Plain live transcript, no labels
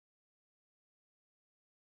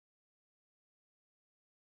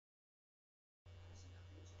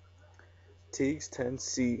Teks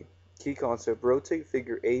 10C. Key concept: rotate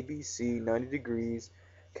figure ABC 90 degrees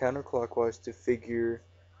counterclockwise to figure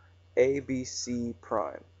ABC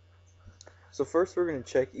prime. So first we're going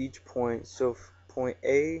to check each point. So point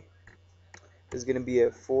A is going to be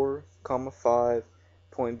at 4, 5.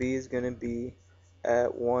 Point B is going to be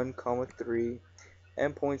at 1, 3.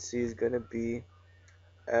 And point C is going to be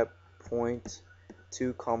at point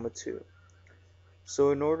 2, 2.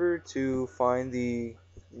 So in order to find the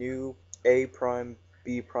new A prime,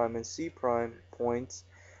 B prime, and C prime points,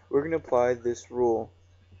 we're going to apply this rule.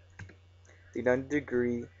 The 90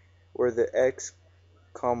 degree, where the x,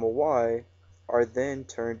 y are then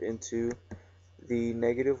turned into the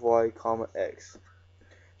negative y, x.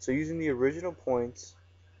 So using the original points,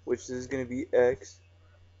 which is going to be x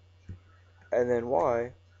and then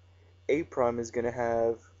y, A prime is going to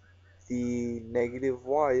have the negative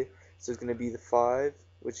y, so it's going to be the 5,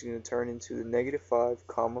 which is going to turn into the negative 5,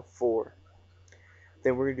 4.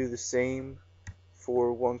 Then we're going to do the same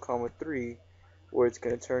for 1, 3, where it's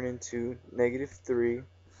going to turn into negative 3,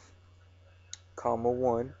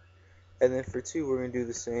 1. And then for 2, we're going to do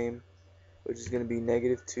the same, which is going to be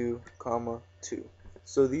negative 2, 2.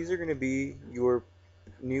 So these are going to be your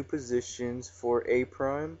new positions for A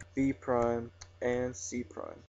prime, B prime, and C prime.